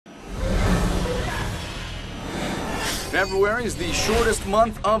February is the shortest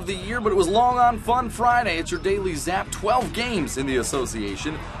month of the year, but it was long on Fun Friday. It's your daily zap, 12 games in the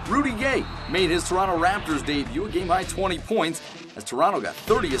association. Rudy Gay made his Toronto Raptors debut, a game-high 20 points, as Toronto got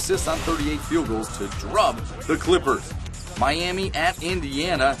 30 assists on 38 field goals to drub the Clippers. Miami at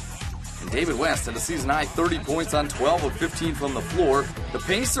Indiana, and David West had a season-high 30 points on 12 of 15 from the floor. The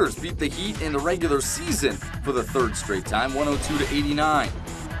Pacers beat the Heat in the regular season for the third straight time, 102-89.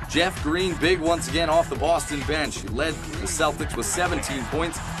 Jeff Green, big once again off the Boston bench. He led the Celtics with 17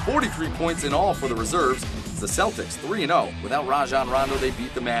 points, 43 points in all for the reserves. The Celtics 3-0. Without Rajon Rondo, they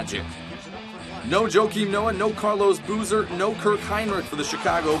beat the Magic. No Joakim Noah, no Carlos Boozer, no Kirk Heinrich for the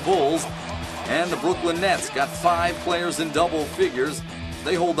Chicago Bulls. And the Brooklyn Nets got 5 players in double figures.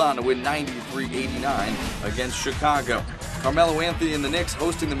 They hold on to win 93-89 against Chicago. Carmelo Anthony and the Knicks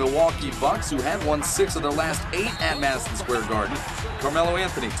hosting the Milwaukee Bucks, who had won 6 of their last 8 at Madison Square Garden. Carmelo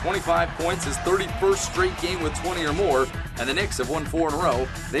Anthony, 25 points, his 31st straight game with 20 or more, and the Knicks have won 4 in a row.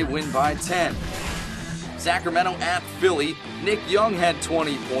 They win by 10. Sacramento at Philly. Nick Young had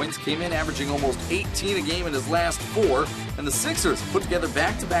 20 points, came in averaging almost 18 a game in his last 4, and the Sixers put together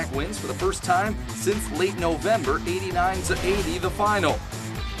back-to-back wins for the first time since late November, 89-80 the final.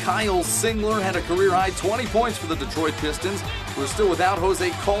 Kyle Singler had a career-high 20 points for the Detroit Pistons, who are still without Jose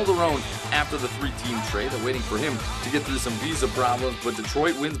Calderon after the 3-team trade. They're waiting for him to get through some visa problems, but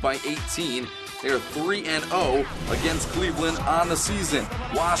Detroit wins by 18. They are 3-0 against Cleveland on the season.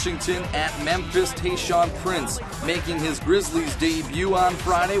 Washington at Memphis. Tayshaun Prince making his Grizzlies debut on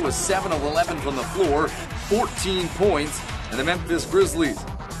Friday with 7 of 11 from the floor, 14 points, and the Memphis Grizzlies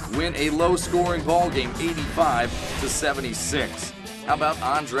win a low-scoring ball game, 85-76. How about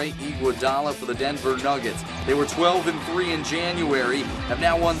Andre Iguodala for the Denver Nuggets? They were 12-3 in January, have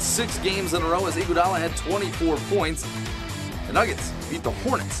now won 6 games in a row as Iguodala had 24 points. The Nuggets beat the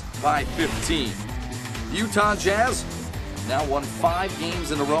Hornets by 15. The Utah Jazz now won 5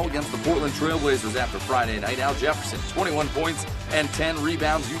 games in a row against the Portland Trailblazers after Friday night. Al Jefferson, 21 points and 10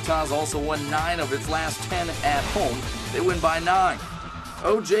 rebounds. Utah's also won 9 of its last 10 at home. They win by 9.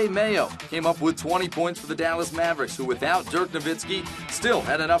 O.J. Mayo came up with 20 points for the Dallas Mavericks, who without Dirk Nowitzki still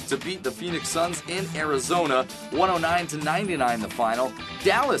had enough to beat the Phoenix Suns in Arizona, 109-99 the final.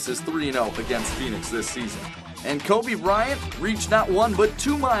 Dallas is 3-0 against Phoenix this season. And Kobe Bryant reached not 1 but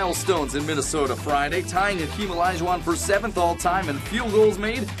 2 milestones in Minnesota Friday, tying Hakeem Olajuwon for 7th all-time in field goals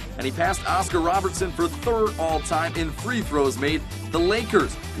made, and he passed Oscar Robertson for 3rd all-time in free throws made. The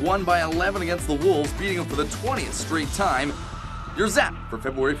Lakers won by 11 against the Wolves, beating them for the 20th straight time. Your Zap for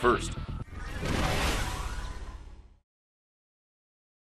February 1st.